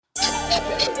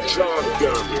Juggn.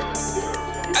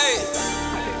 Hey.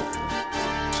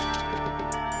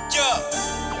 Yeah.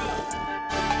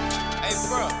 Hey,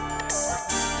 bro.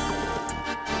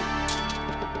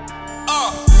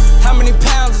 How many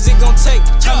pounds is it gon' take?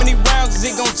 How many rounds is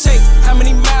it gon' take? How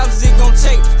many miles is it gon'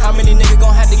 take? How many niggas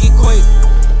gon' have to get quick?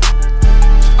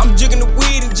 I'm jigging the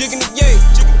weed and jigging the yay.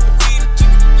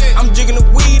 I'm jigging the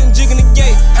weed and jigging the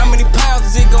yay. How many pounds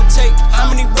is it gon' take? How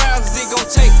many rounds is it gon'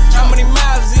 take? How many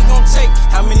miles is it gon' take?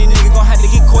 How many niggas gon' have to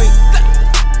get quick?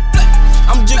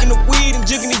 I'm jigging the weed and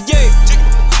jigging the yay.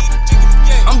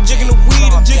 I'm jigging the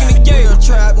weed and jigging the yay. Real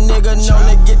trap nigga known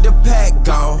to get the pack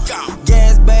gone.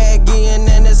 Gas bag in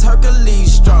and it's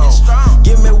Hercules strong.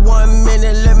 Give me 1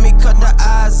 minute, let me cut the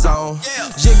eyes on.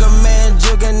 Jigga man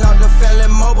jigging off the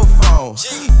failing mobile phone.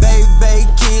 Baby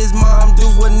kids, mom do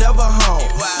whatever home.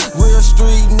 Real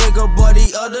street nigga, but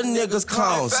the other niggas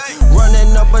clones.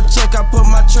 Running up a check, I put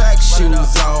my track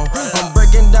shoes on. I'm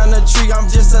breaking down the tree, I'm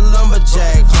just a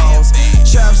lumberjack, homes.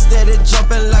 Trap steady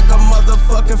jumping like a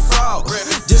motherfucking frog.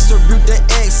 Distribute the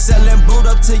X, selling boot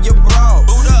up to your bro.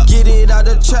 Get it out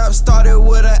the trap, started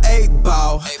with an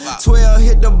 8-ball. 12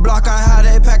 hit the block, I had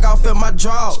that pack off in my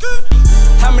draw.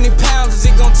 How many pounds is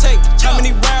it gon' take? How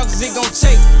many rounds is it gon'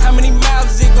 take? How many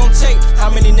miles is it gon' take? How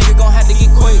many niggas gon' have to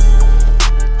get quick?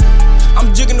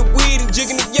 I'm jigging the weed and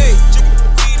jigging the yay.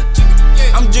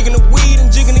 I'm jigging the weed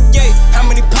and jigging the yay. How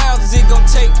many pounds is it gon'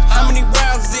 take? How many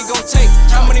rounds is it gon' take?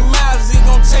 How many miles is it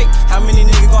gon' take? How many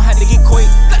niggas gon' have to get quick?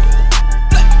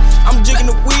 I'm jigging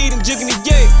the weed and jigging the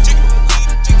yay.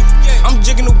 I'm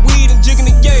jigging the weed and jigging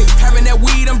the yay. Having that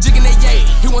weed, I'm jigging the yay.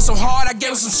 He went so hard, I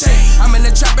gave him some shade. I'm in the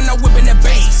trap and I'm whipping that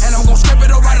bass, and I'm gon' scrape it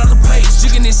all right out the place.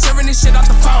 Jigging this, serving this shit off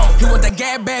the phone. He want that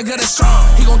gas bag of the strong.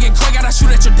 He gon' get quick, gotta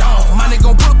shoot at your dome. Money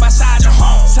gon' put up outside your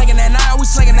home. Slinging that 9, we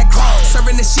slinging that chrome.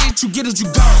 Serving this shit, you get it, you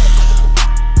gone.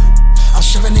 I'm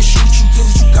serving this shit, you get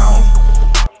it, you gone.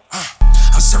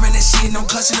 I'm serving this shit, no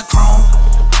clutching the chrome.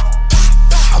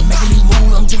 I'm making these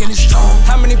moves, I'm jigging this strong.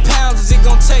 How many pounds is it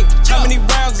gon' take? How many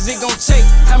rounds is it gon' take?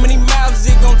 How many miles is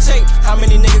it gon' take? How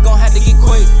many niggas gon' have to get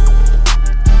quick?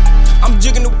 I'm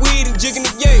jigging the weed and jigging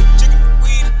the yay.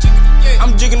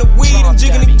 I'm jigging the weed and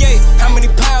jigging the yay. How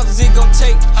many pounds is it gon'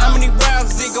 take? How many